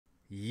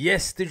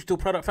Yes, digital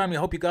product family.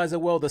 I hope you guys are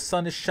well. The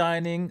sun is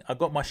shining. I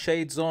got my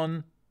shades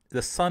on.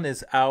 The sun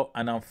is out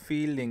and I'm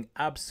feeling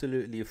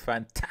absolutely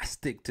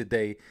fantastic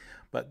today.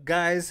 But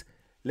guys,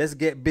 let's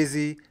get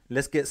busy.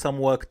 Let's get some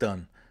work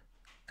done.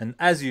 And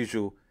as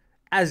usual,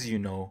 as you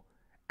know,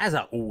 as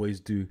I always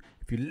do,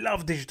 if you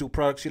love digital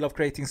products, you love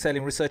creating,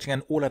 selling, researching,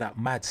 and all of that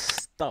mad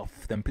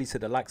stuff, then please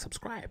hit the like,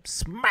 subscribe,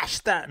 smash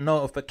that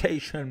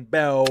notification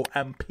bell,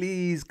 and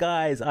please,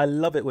 guys, I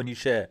love it when you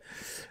share.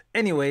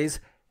 Anyways,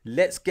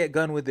 let's get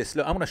going with this.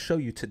 Look, I'm going to show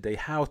you today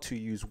how to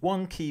use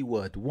one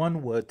keyword,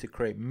 one word to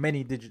create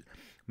many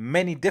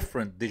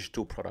different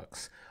digital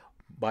products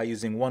by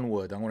using one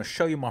word. I'm going to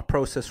show you my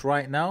process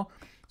right now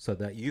so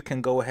that you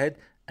can go ahead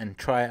and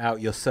try it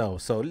out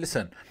yourself. So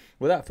listen,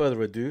 without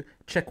further ado,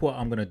 check what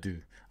I'm going to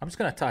do. I'm just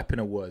going to type in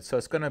a word. So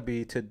it's going to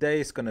be, today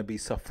it's going to be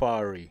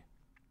safari.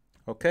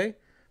 Okay?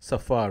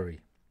 Safari.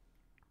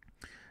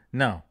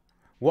 Now,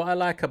 what I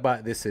like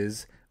about this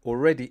is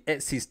already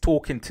Etsy's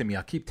talking to me.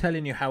 I keep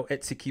telling you how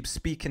Etsy keeps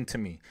speaking to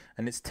me,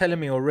 and it's telling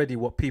me already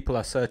what people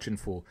are searching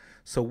for.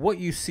 So what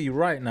you see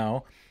right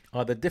now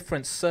are the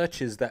different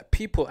searches that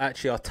people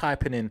actually are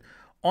typing in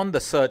on the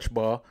search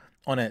bar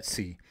on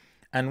Etsy.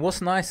 And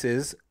what's nice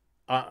is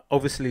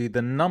obviously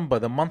the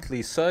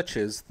monthly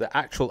searches, the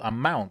actual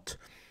amount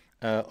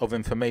of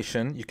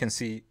information you can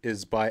see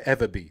is by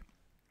EVERBEE,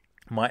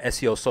 my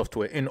SEO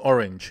software, in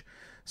orange.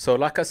 So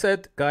like I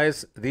said,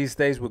 guys, these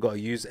days we've got to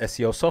use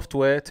SEO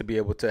software to be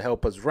able to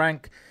help us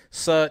rank,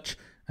 search,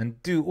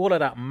 and do all of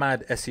that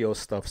mad SEO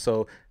stuff.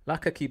 So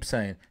like I keep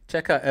saying,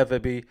 check out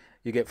EVERBEE.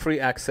 You get free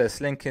access.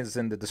 Link is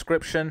in the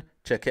description.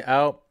 Check it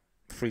out.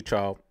 Free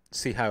trial.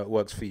 See how it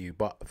works for you.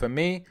 But for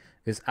me,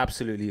 it's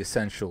absolutely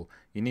essential.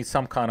 You need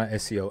some kind of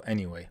SEO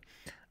anyway.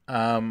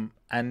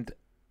 And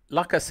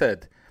like I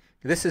said,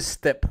 this is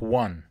step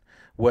one,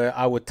 where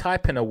I would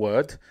type in a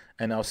word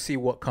and I'll see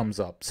what comes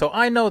up. So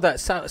I know that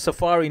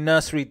Safari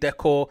nursery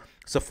decor,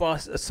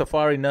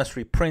 Safari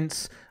nursery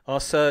prints are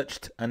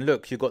searched. And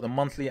look, you've got the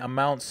monthly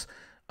amounts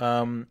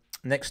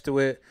next to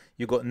it.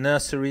 You got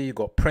nursery, you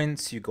got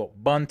prints, you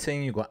got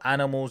bunting, you got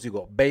animals, you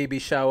got baby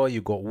shower,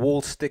 you got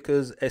wall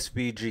stickers,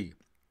 SVG.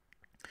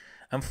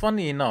 And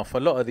funny enough, a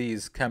lot of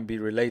these can be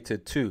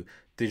related to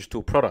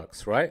digital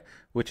products, right?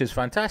 Which is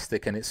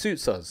fantastic and it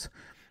suits us.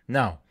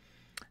 Now,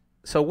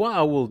 so what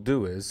I will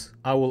do is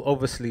I will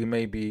obviously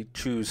maybe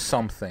choose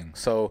something.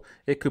 So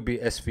it could be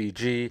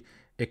SVG,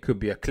 it could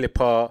be a clip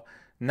art.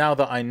 Now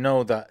that I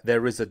know that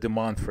there is a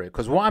demand for it,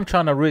 because what I'm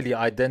trying to really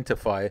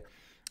identify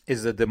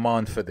is the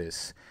demand for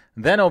this.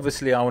 Then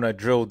obviously I want to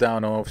drill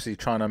down on obviously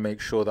trying to make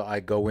sure that I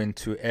go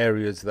into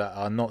areas that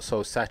are not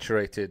so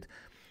saturated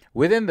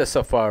within the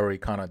Safari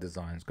kind of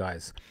designs,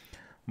 guys.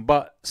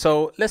 But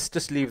so let's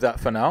just leave that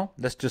for now.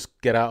 Let's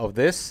just get out of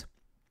this.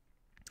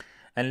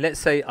 And let's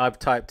say I've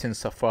typed in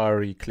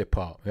Safari clip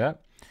art, yeah?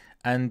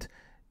 And,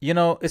 you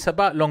know, it's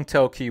about long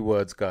tail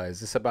keywords,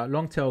 guys. It's about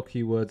long tail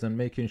keywords and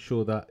making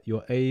sure that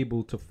you're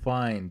able to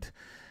find,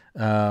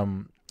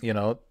 you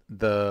know,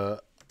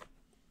 the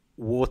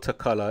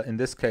watercolor. In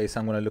this case,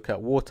 I'm going to look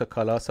at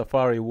watercolor,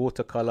 Safari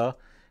watercolor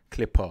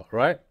clip art,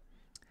 right?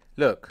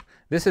 Look,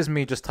 this is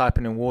me just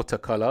typing in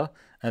watercolor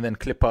and then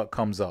clip art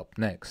comes up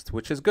next,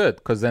 which is good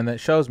because then it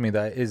shows me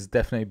that it is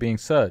definitely being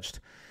searched.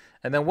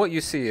 And then what you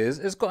see is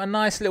it's got a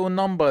nice little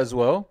number as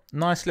well.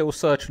 Nice little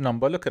search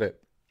number. Look at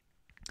it.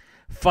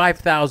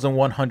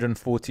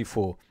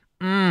 5,144.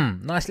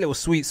 Nice little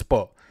sweet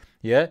spot.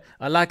 Yeah.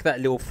 I like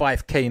that little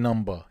 5K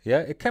number. Yeah.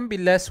 It can be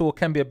less or it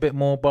can be a bit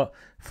more, but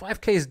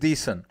 5K is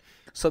decent.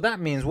 So that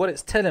means what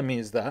it's telling me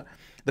is that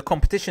the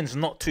competition's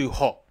not too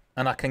hot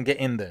and I can get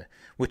in there,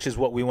 which is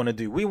what we want to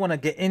do. We want to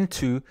get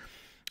into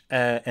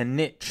a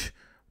niche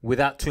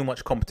without too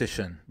much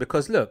competition,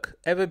 because look,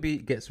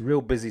 EVERBEE gets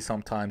real busy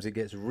sometimes. It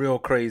gets real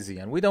crazy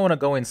and we don't want to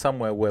go in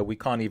somewhere where we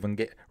can't even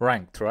get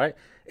ranked, right?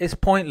 It's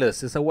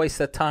pointless. It's a waste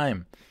of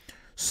time.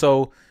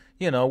 So,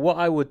 you know, what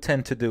I would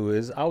tend to do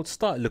is I would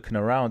start looking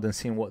around and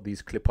seeing what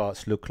these clip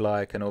arts look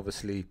like and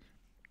obviously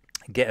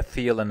get a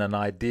feel and an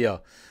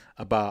idea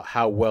about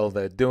how well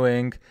they're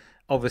doing.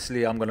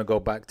 Obviously, I'm going to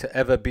go back to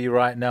EVERBEE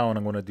right now and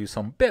I'm going to do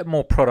some bit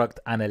more product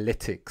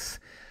analytics,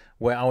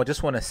 where I would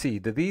just want to see,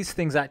 do these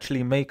things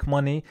actually make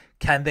money?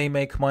 Can they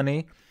make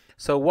money?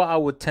 So what I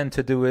would tend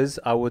to do is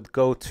I would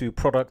go to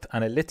product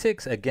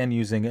analytics, again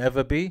using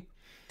EVERBEE.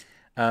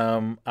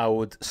 I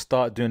would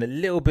start doing a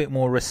little bit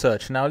more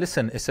research. Now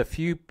listen, it's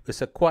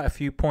quite a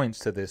few points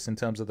to this in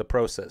terms of the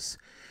process.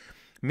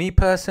 Me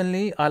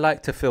personally, I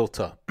like to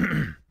filter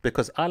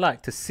because I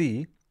like to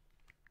see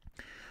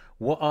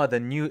what are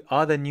the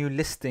new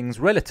listings,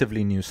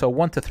 relatively new, so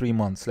 1 to 3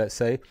 months, let's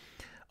say.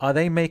 Are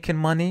they making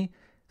money?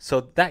 So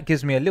that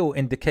gives me a little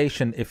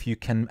indication if you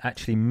can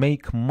actually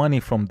make money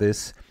from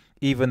this,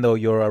 even though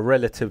you're a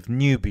relative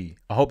newbie.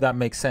 I hope that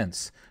makes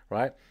sense,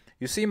 right?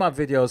 You see my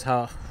videos,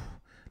 how,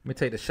 let me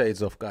take the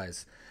shades off,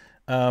 guys.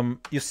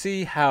 You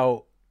see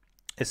how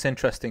it's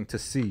interesting to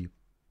see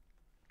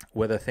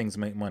whether things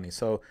make money.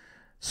 So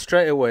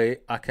straight away,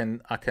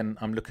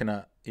 I'm looking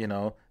at, you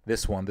know,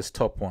 this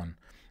top one.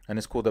 and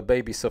it's called a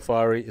baby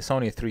safari. It's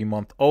only 3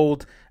 month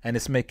old, and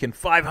it's making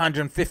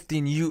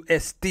 515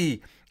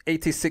 USD,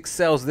 86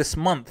 sales this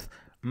month.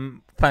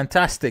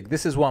 Fantastic.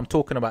 This is what I'm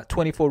talking about.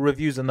 24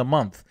 reviews in the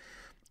month.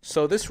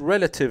 So this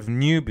relative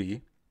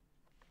newbie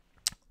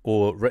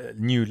or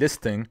new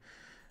listing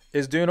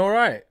is doing all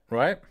right,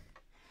 right?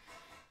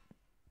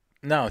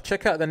 Now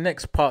check out the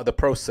next part of the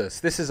process.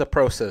 This is a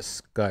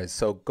process, guys.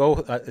 So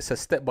go. It's a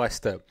step by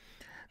step.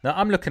 Now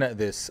I'm looking at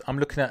this. I'm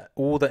looking at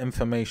all the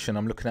information.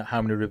 I'm looking at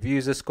how many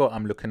reviews it's got.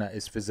 I'm looking at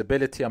its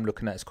visibility. I'm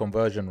looking at its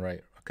conversion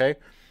rate. Okay,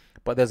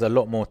 but there's a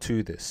lot more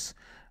to this.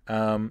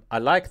 I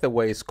like the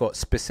way it's got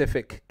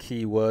specific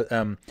keyword,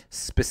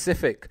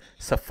 specific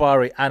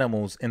safari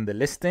animals in the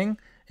listing,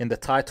 in the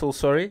title,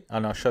 sorry,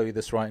 and I'll show you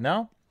this right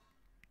now.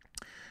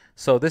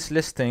 So this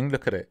listing,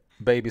 look at it.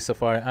 Baby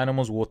safari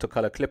animals,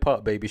 watercolor clip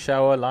art, baby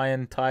shower,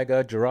 lion,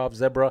 tiger, giraffe,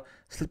 zebra.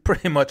 It's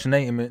pretty much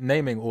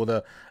naming all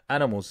the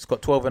animals. It's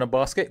got 12 in a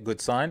basket. Good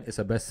sign. It's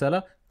a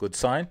bestseller. Good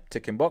sign.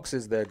 Ticking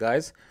boxes there,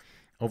 guys.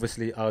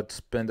 Obviously, I'd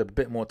spend a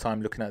bit more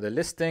time looking at the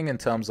listing in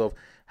terms of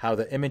how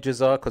the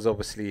images are, because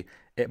obviously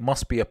it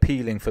must be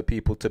appealing for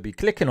people to be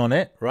clicking on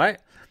it, right?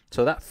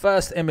 So that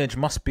first image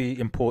must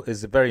be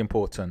is very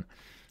important.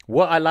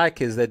 What I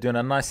like is they're doing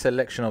a nice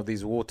selection of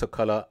these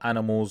watercolor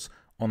animals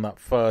on that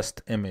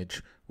first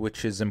image,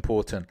 which is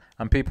important,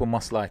 and people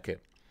must like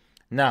it.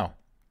 Now,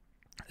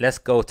 let's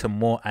go to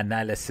more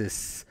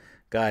analysis,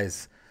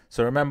 guys.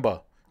 So remember,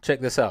 check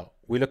this out.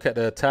 We look at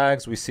the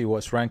tags, we see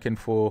what's ranking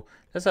for.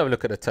 Let's have a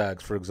look at the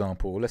tags, for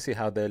example. Let's see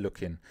how they're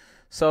looking.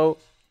 So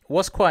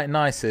what's quite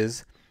nice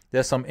is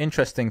there's some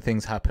interesting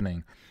things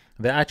happening.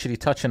 They're actually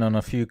touching on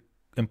a few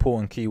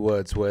important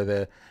keywords where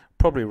they're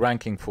probably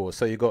ranking for.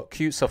 So you got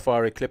cute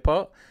safari clip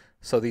art.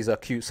 So these are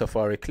cute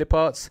safari clip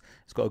arts.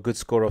 It's got a good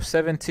score of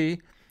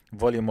 70,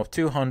 volume of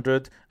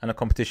 200, and a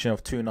competition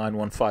of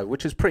 2915,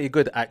 which is pretty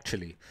good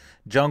actually.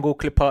 Jungle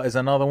clip art is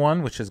another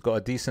one which has got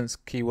a decent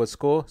keyword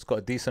score. It's got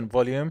a decent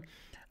volume.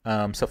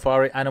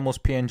 Safari animals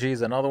PNG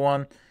is another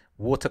one.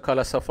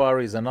 Watercolor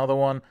safari is another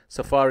one.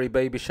 Safari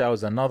baby shower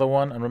is another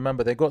one. And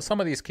remember, they got some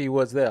of these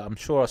keywords there. I'm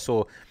sure I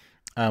saw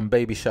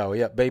baby shower.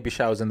 Yeah, baby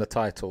shower is in the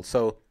title.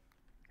 So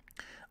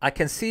I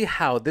can see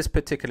how this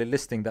particular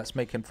listing that's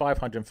making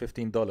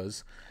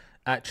 $515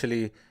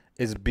 actually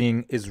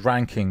is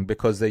ranking,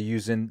 because they're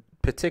using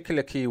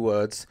particular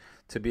keywords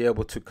to be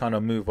able to kind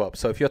of move up.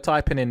 So if you're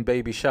typing in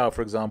baby shower,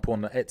 for example,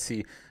 on the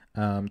Etsy,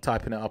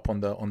 typing it up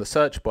on the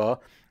search bar,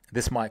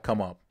 this might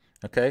come up.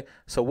 Okay,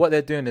 so what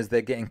they're doing is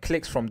they're getting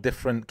clicks from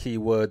different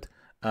keywords.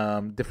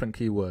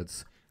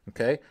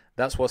 Okay,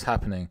 that's what's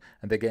happening,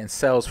 and they're getting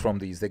sales from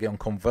these. They're getting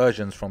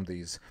conversions from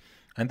these.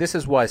 And this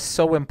is why it's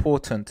so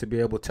important to be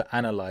able to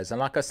analyze. And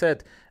like I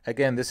said,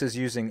 again, this is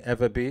using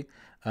EVERBEE,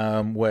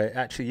 where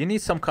actually you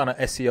need some kind of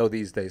SEO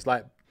these days.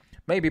 Like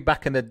maybe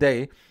back in the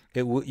day,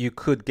 you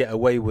could get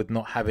away with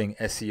not having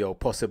SEO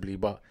possibly,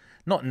 but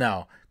not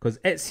now, because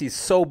Etsy is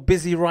so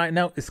busy right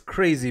now. It's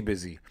crazy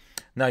busy.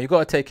 Now you got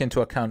to take into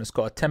account it's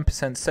got a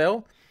 10%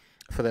 sale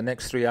for the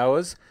next 3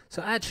 hours.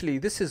 So actually,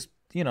 this is,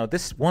 you know,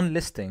 this one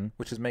listing,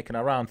 which is making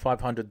around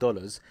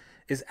 $500,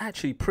 is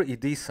actually pretty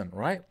decent,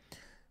 right?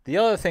 The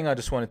other thing I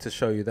just wanted to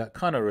show you that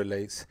kind of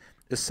relates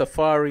is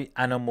Safari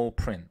Animal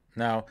Print.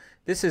 Now,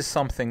 this is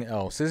something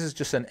else. This is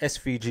just an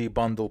SVG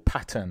bundle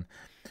pattern,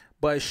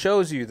 but it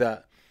shows you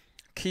that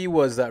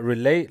keywords that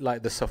relate,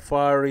 like the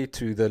safari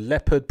to the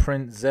leopard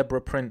print,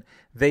 zebra print,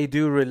 they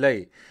do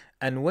relate.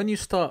 And when you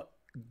start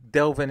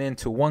delving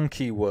into one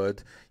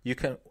keyword, you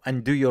can,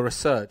 and do your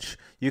research,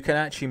 you can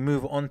actually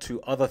move on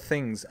to other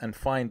things and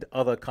find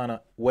other kind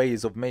of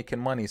ways of making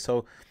money.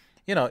 So,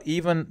 you know,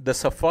 even the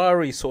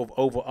safari sort of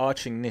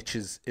overarching niche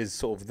is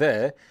sort of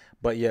there,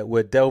 but yet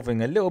we're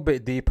delving a little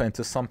bit deeper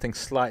into something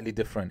slightly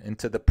different,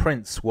 into the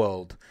prints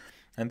world.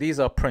 And these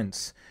are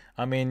prints.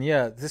 I mean,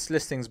 yeah, this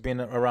listing's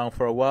been around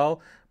for a while,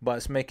 but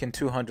it's making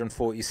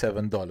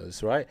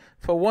 $247, right?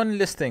 For one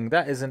listing,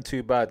 that isn't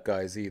too bad,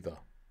 guys, either.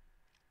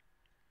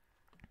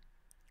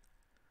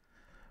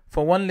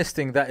 For one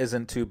listing, that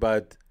isn't too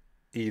bad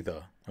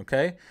either,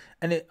 okay?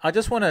 And I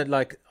just want to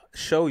like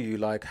show you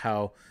like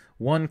how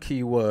one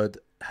keyword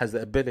has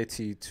the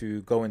ability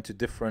to go into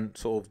different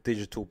sort of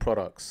digital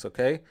products,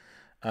 okay?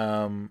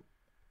 And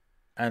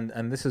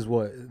this is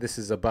what this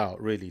is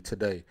about really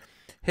today.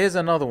 Here's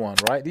another one,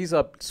 right? These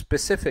are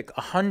specific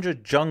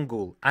 100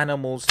 jungle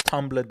animals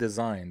tumbler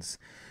designs,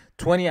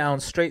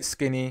 20-ounce straight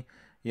skinny,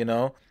 you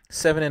know,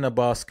 7 in a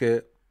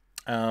basket.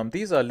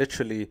 These are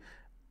literally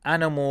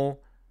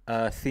animal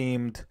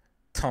themed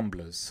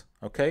tumblers,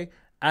 okay?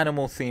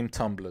 Animal themed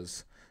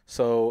tumblers.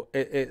 So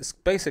it's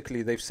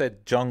basically, they've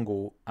said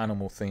jungle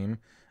animal theme.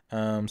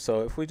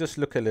 So if we just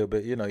look a little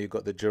bit, you know, you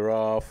got the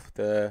giraffe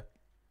there,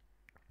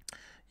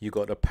 you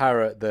got the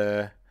parrot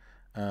there,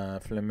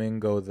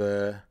 flamingo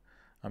there.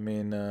 I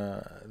mean,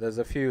 there's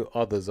a few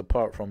others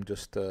apart from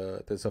just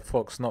there's a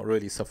fox, not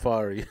really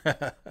safari.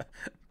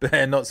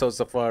 Bear, not so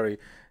safari.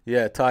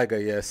 Yeah, tiger,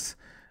 yes.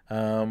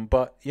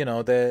 But you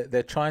know,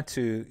 they're trying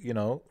to, you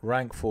know,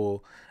 rank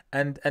for,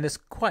 and it's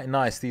quite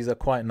nice. These are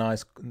quite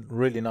nice,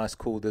 really nice,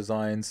 cool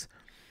designs.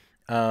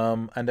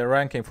 And they're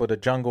ranking for the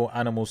Jungle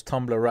Animals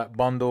Tumbler Wrap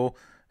bundle.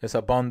 It's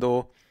a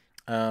bundle.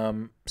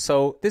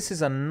 So this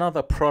is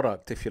another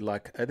product, if you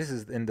like. This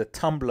is in the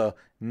tumbler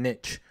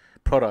niche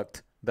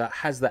product that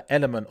has the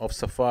element of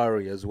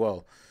safari as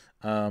well.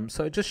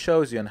 So it just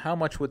shows you. And how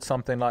much would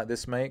something like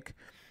this make?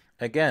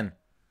 Again,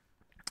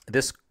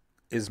 this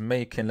is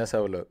making, let's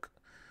have a look.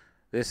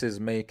 This is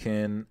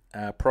making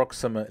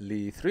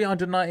approximately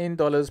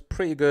 $319,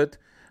 pretty good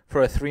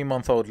for a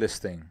 3-month-old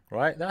listing,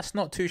 right? That's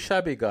not too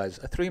shabby, guys.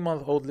 A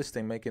 3-month-old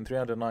listing making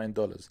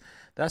 $309.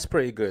 That's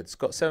pretty good. It's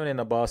got 7 in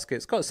a basket.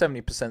 It's got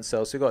 70%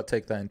 sales, so you got to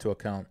take that into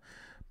account.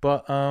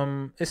 But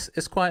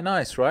it's quite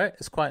nice, right?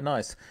 It's quite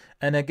nice.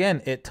 And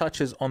again, it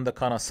touches on the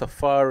kind of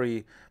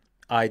safari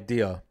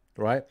idea,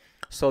 right?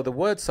 So the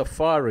word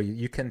safari,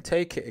 you can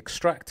take it,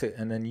 extract it,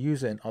 and then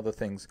use it in other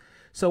things.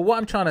 So what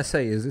I'm trying to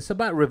say is it's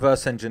about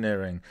reverse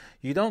engineering.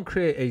 You don't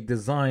create a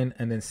design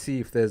and then see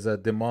if there's a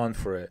demand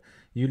for it.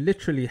 You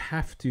literally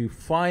have to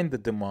find the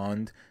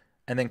demand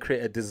and then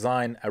create a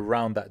design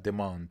around that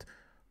demand,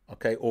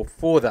 okay? Or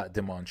for that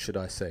demand, should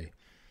I say.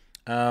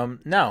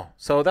 Now,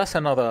 so that's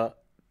another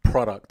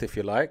product, if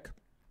you like.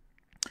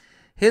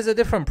 Here's a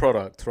different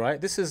product, right?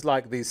 This is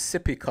like these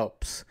sippy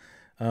cups.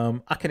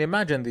 I can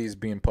imagine these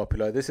being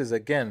popular. This is,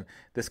 again,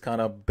 this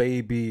kind of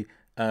baby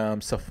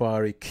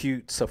safari,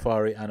 cute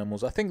safari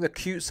animals. I think the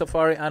cute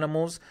safari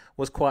animals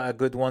was quite a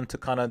good one to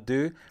kind of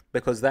do,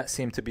 because that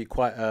seemed to be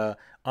quite a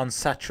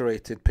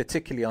unsaturated,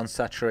 particularly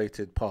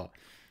unsaturated part.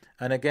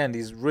 And again,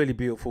 these really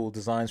beautiful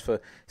designs for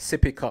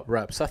sippy cup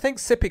wraps. I think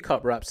sippy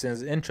cup wraps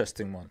is an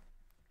interesting one.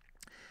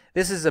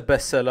 This is a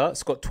bestseller.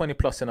 It's got 20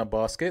 plus in a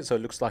basket, so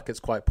it looks like it's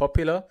quite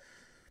popular.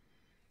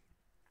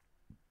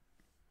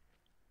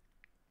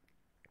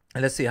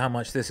 And let's see how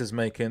much this is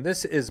making.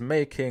 This is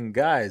making,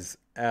 guys,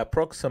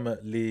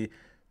 approximately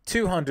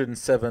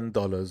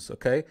 $207,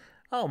 okay?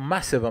 Oh,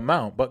 massive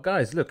amount. But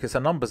guys, look, it's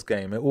a numbers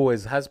game. It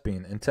always has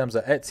been. In terms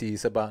of Etsy,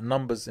 it's about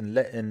numbers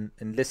in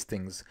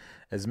listings,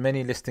 as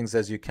many listings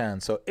as you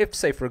can. So if,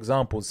 say, for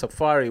example,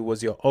 Safari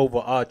was your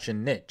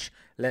overarching niche,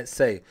 let's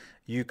say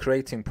you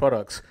creating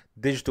products,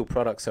 digital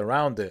products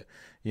around it,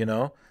 you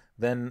know,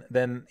 then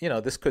you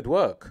know, this could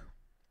work.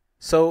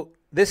 So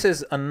this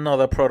is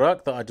another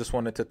product that I just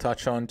wanted to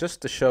touch on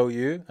just to show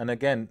you. And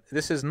again,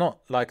 this is not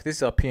like,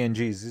 these are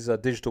PNGs. These are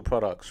digital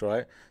products,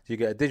 right? So you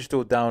get a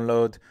digital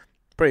download.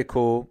 Pretty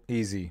cool,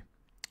 easy,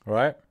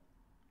 right?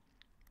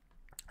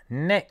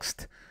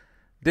 Next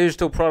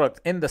digital product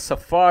in the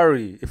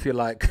Safari, if you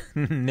like,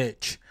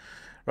 niche,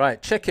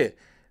 right? Check it.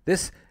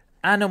 This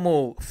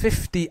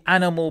 50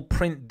 animal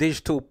print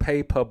digital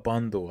paper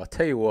bundle. I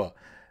tell you what,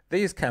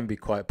 these can be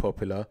quite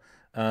popular.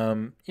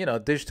 You know,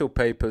 digital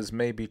papers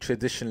maybe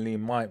traditionally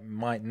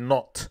might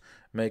not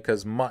make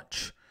as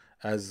much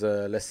as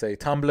let's say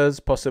tumblers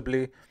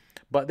possibly,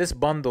 but this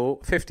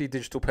bundle, 50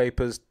 digital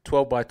papers,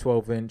 12 by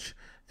 12 inch,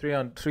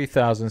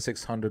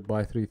 3600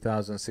 by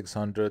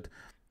 3600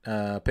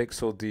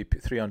 pixel deep,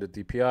 300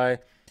 dpi.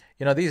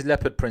 You know, these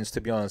leopard prints,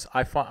 to be honest,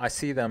 I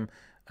see them,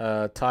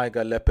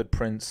 tiger, leopard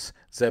prints,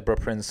 zebra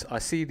prints. I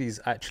see these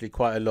actually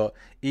quite a lot,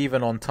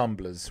 even on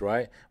tumblers,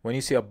 right? When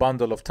you see a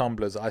bundle of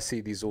tumblers, I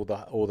see these all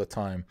the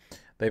time.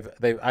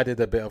 They've added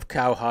a bit of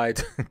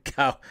cowhide,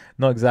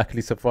 not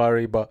exactly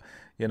safari, but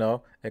you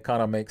know, it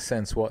kind of makes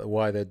sense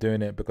why they're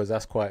doing it, because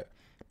that's quite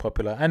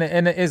popular, and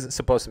it is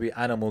supposed to be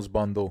animals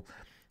bundle.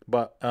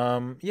 But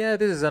yeah,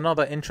 this is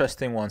another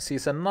interesting one. See,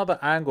 it's another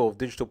angle of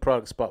digital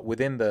products, but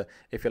within the,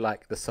 if you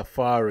like, the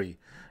safari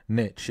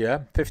niche.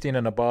 Yeah, 15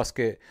 in a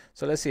basket.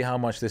 So let's see how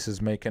much this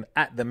is making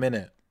at the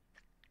minute.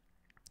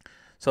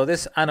 So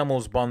this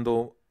animals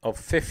bundle of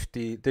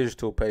 50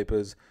 digital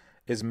papers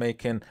is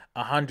making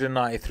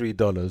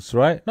 $193,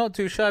 right? Not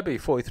too shabby.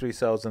 43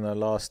 sales in the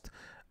last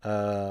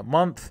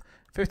month,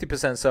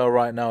 50% sale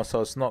right now,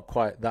 so it's not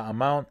quite that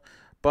amount.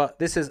 But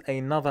this is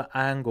another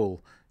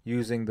angle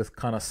using this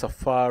kind of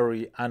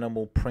safari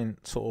animal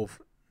print sort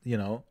of, you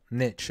know,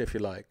 niche, if you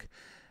like.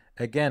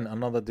 Again,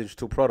 another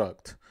digital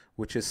product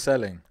which is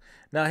selling.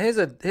 Now here's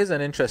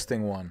an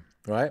interesting one,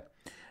 right?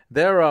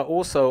 There are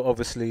also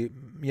obviously,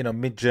 you know,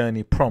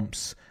 Midjourney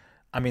prompts.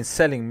 I mean,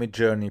 selling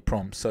Midjourney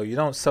prompts. So you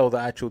don't sell the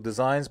actual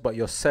designs, but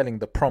you're selling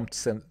the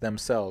prompts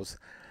themselves.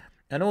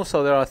 And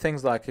also there are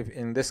things like, if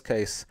in this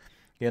case,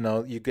 you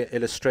know, you get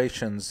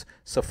illustrations,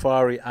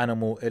 safari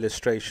animal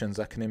illustrations.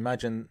 I can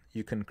imagine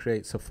you can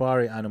create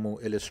safari animal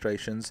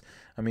illustrations.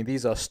 I mean,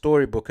 these are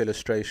storybook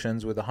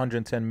illustrations with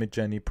 110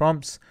 Midjourney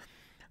prompts,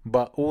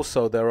 but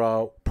also there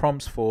are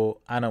prompts for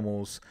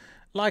animals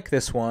like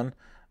this one,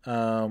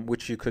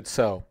 which you could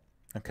sell.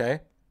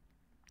 Okay,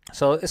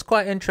 so it's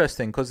quite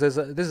interesting because this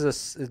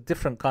is a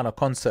different kind of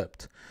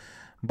concept.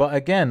 But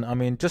again, I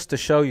mean, just to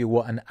show you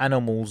what an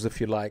animals,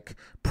 if you like,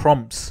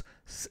 prompts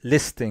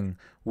listing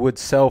would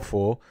sell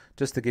for,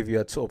 just to give you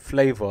a sort of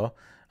flavor.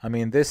 I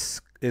mean, this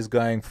is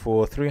going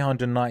for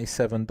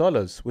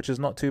 $397, which is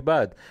not too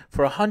bad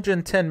for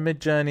 110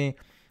 Midjourney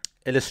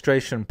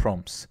illustration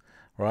prompts,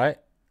 right?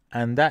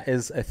 And that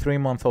is a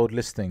 3-month-old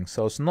listing,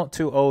 so it's not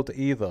too old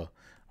either.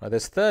 Right,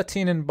 there's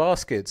 13 in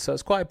baskets, so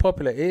it's quite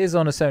popular. It is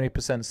on a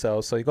 70%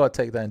 sale, so you got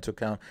to take that into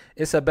account.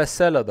 It's a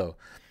bestseller though.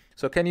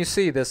 So can you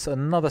see there's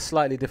another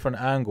slightly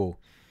different angle?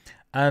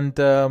 And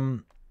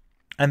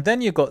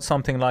then you got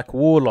something like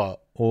wall art,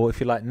 or if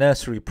you like,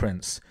 nursery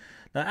prints.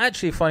 Now,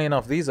 actually, funny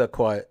enough, these are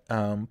quite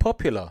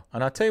popular.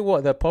 And I'll tell you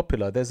what, they're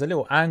popular. There's a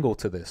little angle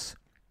to this.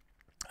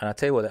 And I'll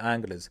tell you what the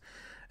angle is.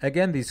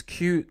 Again, these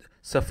cute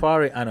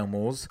safari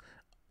animals,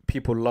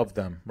 people love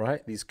them,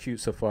 right? These cute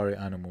safari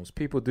animals.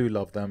 People do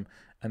love them.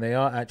 And they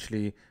are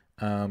actually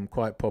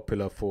quite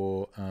popular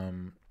for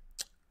on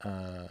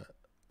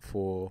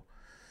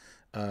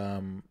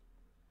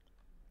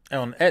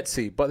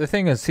Etsy. But the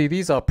thing is, see,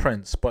 these are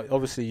prints, but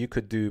obviously you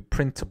could do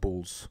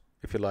printables,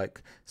 if you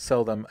like,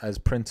 sell them as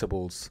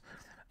printables.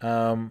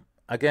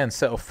 Again,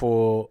 set of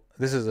 4.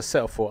 This is a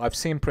set of 4. I've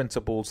seen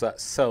printables that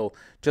sell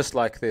just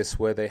like this,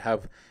 where they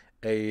have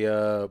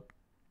a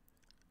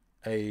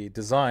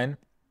design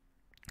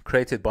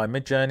created by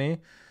Midjourney.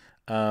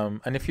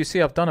 And if you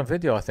see, I've done a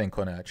video, I think,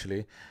 on it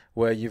actually,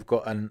 where you've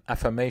got an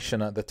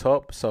affirmation at the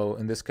top. So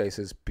in this case,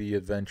 it's be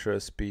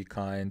adventurous, be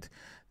kind,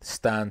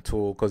 stand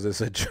tall because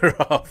it's a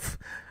giraffe,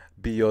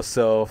 be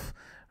yourself,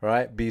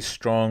 right? Be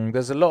strong.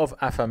 There's a lot of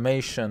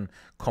affirmation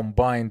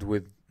combined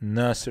with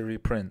nursery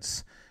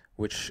prints,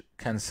 which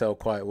can sell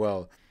quite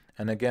well.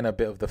 And again, a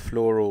bit of the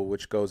floral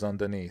which goes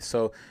underneath.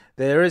 So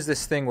there is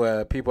this thing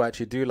where people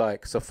actually do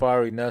like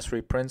safari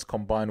nursery prints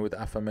combined with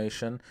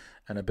affirmation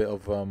and a bit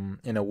of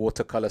in a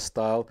watercolor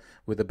style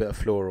with a bit of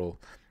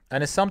floral.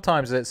 And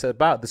sometimes it's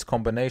about this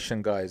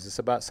combination, guys. It's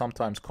about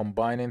sometimes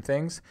combining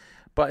things,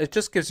 but it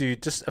just gives you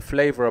just a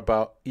flavor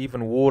about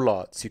even wall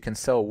arts. You can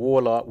sell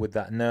wall art with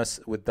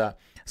that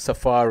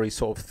safari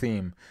sort of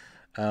theme.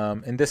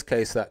 In this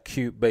case, that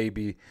cute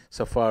baby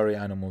safari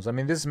animals. I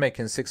mean, this is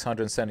making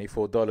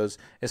 $674.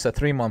 It's a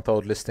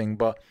 3-month-old listing,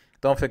 but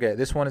don't forget,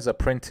 this one is a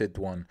printed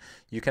one.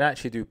 You can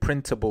actually do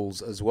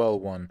printables as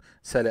well,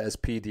 sell it as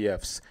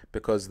PDFs,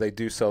 because they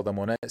do sell them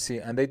on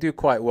Etsy, and they do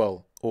quite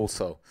well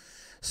also.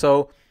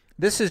 So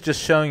this is just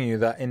showing you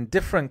that in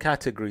different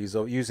categories,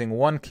 or using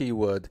one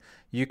keyword,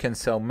 you can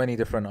sell many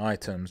different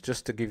items,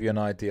 just to give you an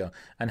idea,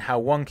 and how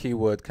one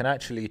keyword can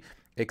actually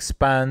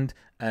expand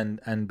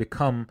and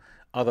become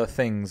other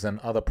things and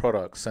other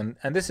products. And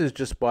this is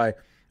just by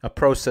a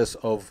process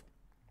of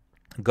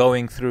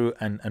going through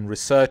and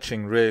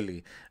researching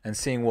really and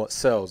seeing what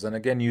sells, and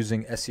again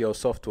using SEO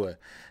software.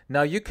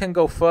 Now you can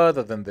go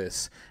further than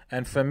this,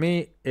 and for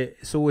me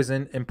it's always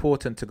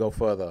important to go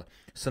further.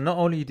 So not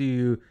only do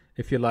you,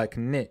 if you like,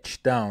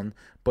 niche down,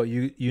 but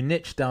you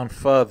niche down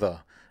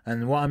further.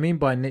 And what I mean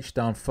by niche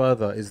down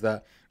further is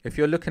that if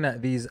you're looking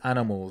at these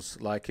animals,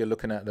 like you're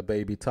looking at the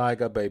baby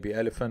tiger, baby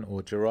elephant,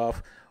 or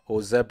giraffe,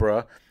 or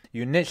zebra,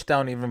 you niche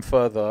down even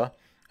further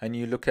and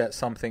you look at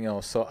something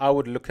else. So I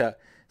would look at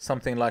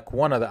something like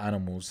one of the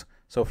animals.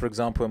 So for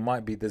example, it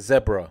might be the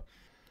zebra.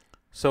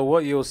 So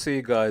what you'll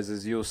see, guys,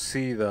 is you'll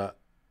see that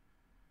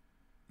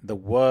the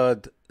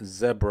word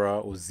zebra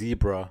or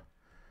zebra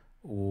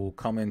will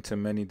come into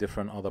many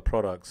different other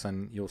products,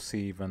 and you'll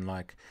see even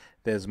like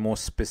there's more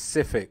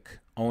specific,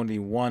 only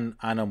one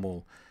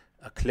animal.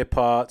 Clip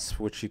arts,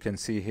 which you can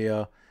see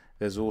here.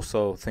 There's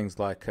also things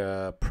like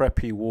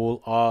preppy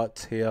wall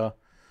art here,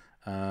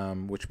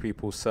 which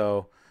people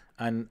sell.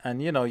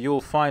 And you know,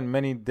 you'll find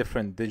many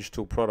different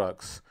digital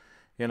products.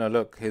 You know,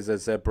 look, here's a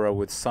zebra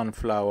with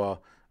sunflower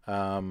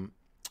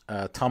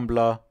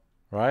tumbler,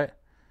 right?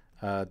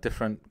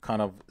 Different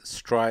kind of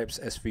stripes,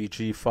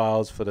 SVG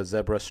files for the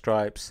zebra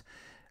stripes,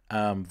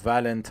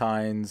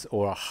 Valentine's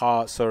or a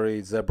heart,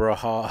 sorry, zebra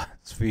heart,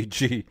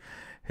 SVG.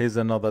 Here's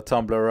another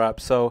tumbler wrap.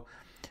 So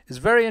it's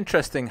very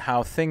interesting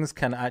how things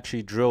can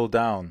actually drill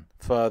down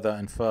further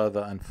and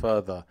further and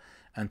further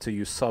until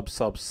you sub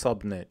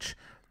niche.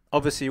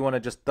 Obviously, you want to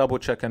just double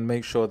check and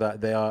make sure that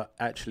they are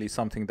actually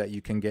something that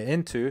you can get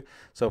into.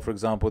 So for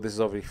example, this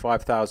is obviously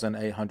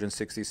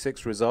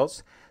 5,866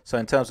 results. So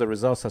in terms of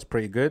results, that's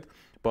pretty good.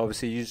 But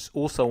obviously, you just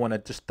also want to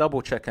just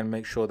double check and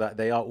make sure that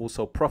they are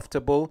also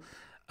profitable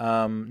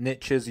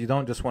niches. You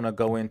don't just want to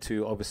go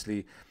into,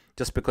 obviously,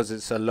 just because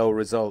it's a low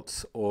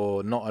results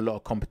or not a lot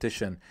of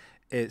competition,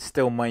 it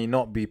still may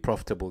not be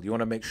profitable. You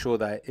want to make sure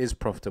that it is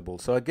profitable.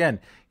 So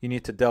again, you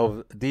need to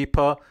delve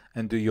deeper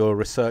and do your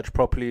research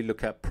properly.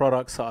 Look at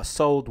products that are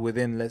sold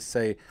within, let's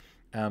say,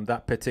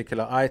 that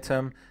particular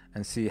item,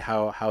 and see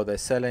how they're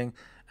selling.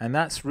 And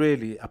that's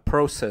really a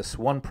process,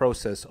 one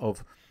process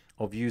of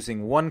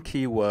using one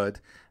keyword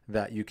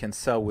that you can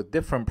sell with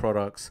different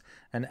products,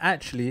 and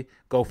actually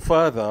go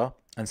further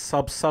and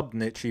sub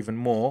niche even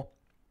more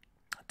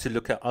to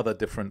look at other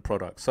different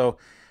products. So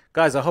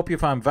guys, I hope you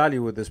found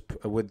value with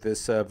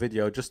this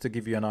video, just to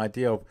give you an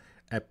idea of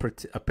a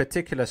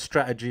particular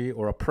strategy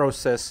or a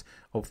process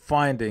of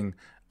finding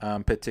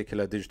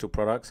particular digital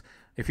products.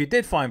 If you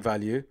did find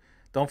value,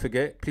 don't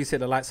forget, please hit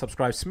the like,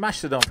 subscribe,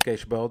 smash the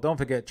notification bell. Don't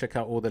forget, check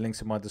out all the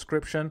links in my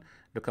description.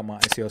 Look at my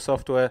SEO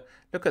software.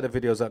 Look at the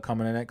videos that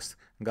come in the next.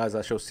 And guys,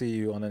 I shall see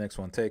you on the next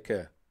one. Take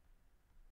care.